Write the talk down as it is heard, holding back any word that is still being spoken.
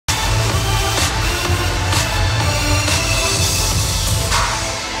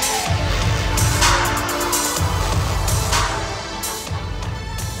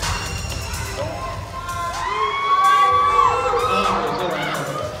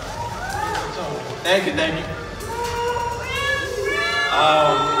Thank you, thank you.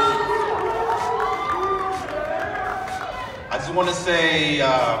 I just want to say,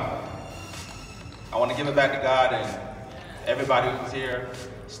 I want to give it back to God and everybody who's here.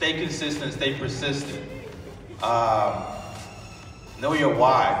 Stay consistent, stay persistent. Know your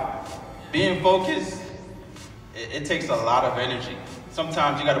why. Being focused, it takes a lot of energy.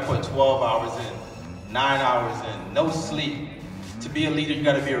 Sometimes you got to put 12 hours in, 9 hours in, no sleep. To be a leader, you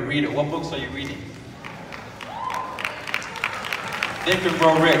got to be a reader. What books are you reading? Think and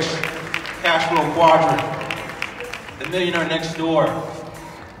Grow Rich, Cash Flow Quadrant, The Millionaire Next Door,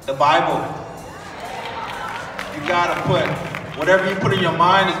 the Bible. You got to put, whatever you put in your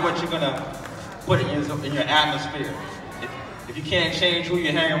mind is what you're going to put in your atmosphere. If you can't change who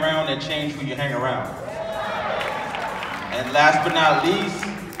you hang around, then change who you hang around. And last but not least,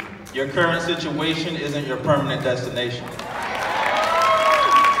 your current situation isn't your permanent destination.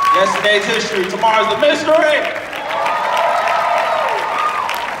 Yesterday's history, tomorrow's the mystery.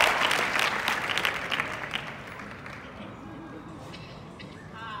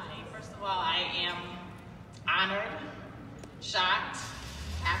 Hi, first of all, I am honored, shocked,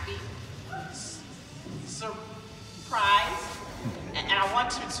 happy, surprised, and I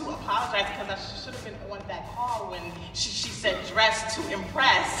want to apologize because I should have been on that call when she said dress to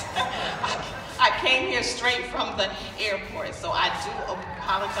impress. I came here straight from the airport, so I do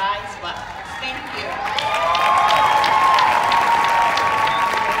apologize, but thank you.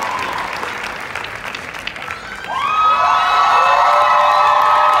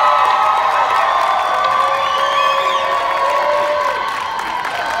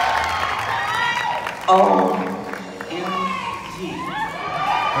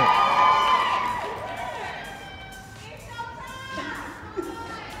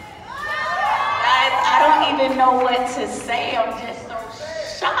 Know what to say. I'm just so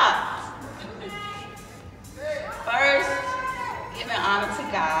shocked. First, giving honor to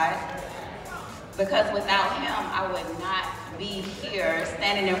God, because without him, I would not be here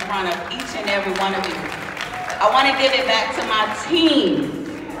standing in front of each and every one of you. I want to give it back to my team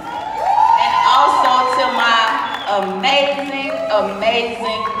and also to my amazing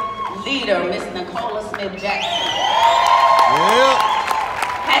leader, Miss Nicola Smith-Jackson. Yeah.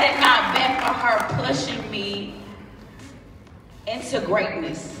 Had it not been for her pushing me into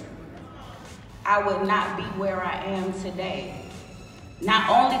greatness, I would not be where I am today. Not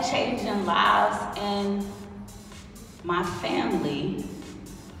only changing lives in my family,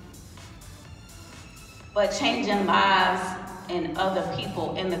 but changing lives in other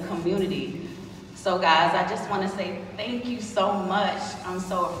people in the community. So guys, I just want to say thank you so much. I'm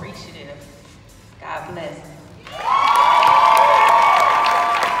so appreciative. God bless.